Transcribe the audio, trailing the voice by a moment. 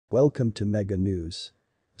Welcome to Mega News.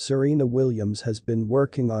 Serena Williams has been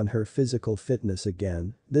working on her physical fitness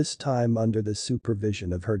again, this time under the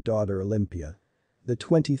supervision of her daughter Olympia. The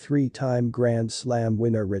 23-time Grand Slam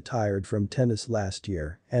winner retired from tennis last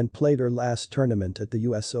year and played her last tournament at the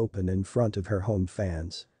US Open in front of her home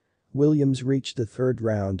fans. Williams reached the third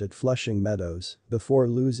round at Flushing Meadows before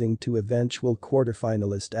losing to eventual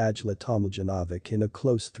quarterfinalist Ajla Tomljanovic in a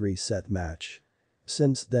close three-set match.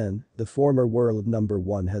 Since then, the former world number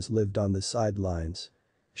one has lived on the sidelines.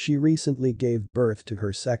 She recently gave birth to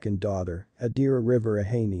her second daughter, Adira River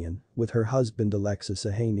Ohanian, with her husband Alexis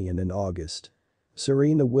Ohanian in August.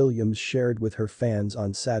 Serena Williams shared with her fans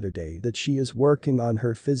on Saturday that she is working on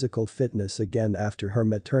her physical fitness again after her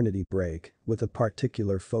maternity break, with a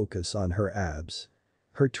particular focus on her abs.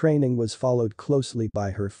 Her training was followed closely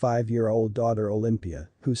by her 5-year-old daughter Olympia,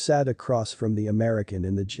 who sat across from the American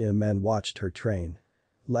in the gym and watched her train.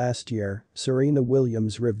 Last year, Serena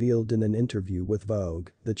Williams revealed in an interview with Vogue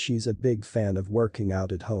that she's a big fan of working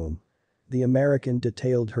out at home. The American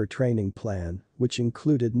detailed her training plan, which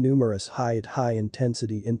included numerous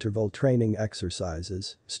high-intensity interval training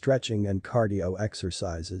exercises, stretching and cardio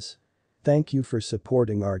exercises. Thank you for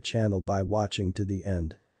supporting our channel by watching to the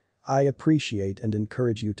end. I appreciate and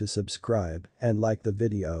encourage you to subscribe and like the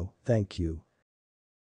video, thank you.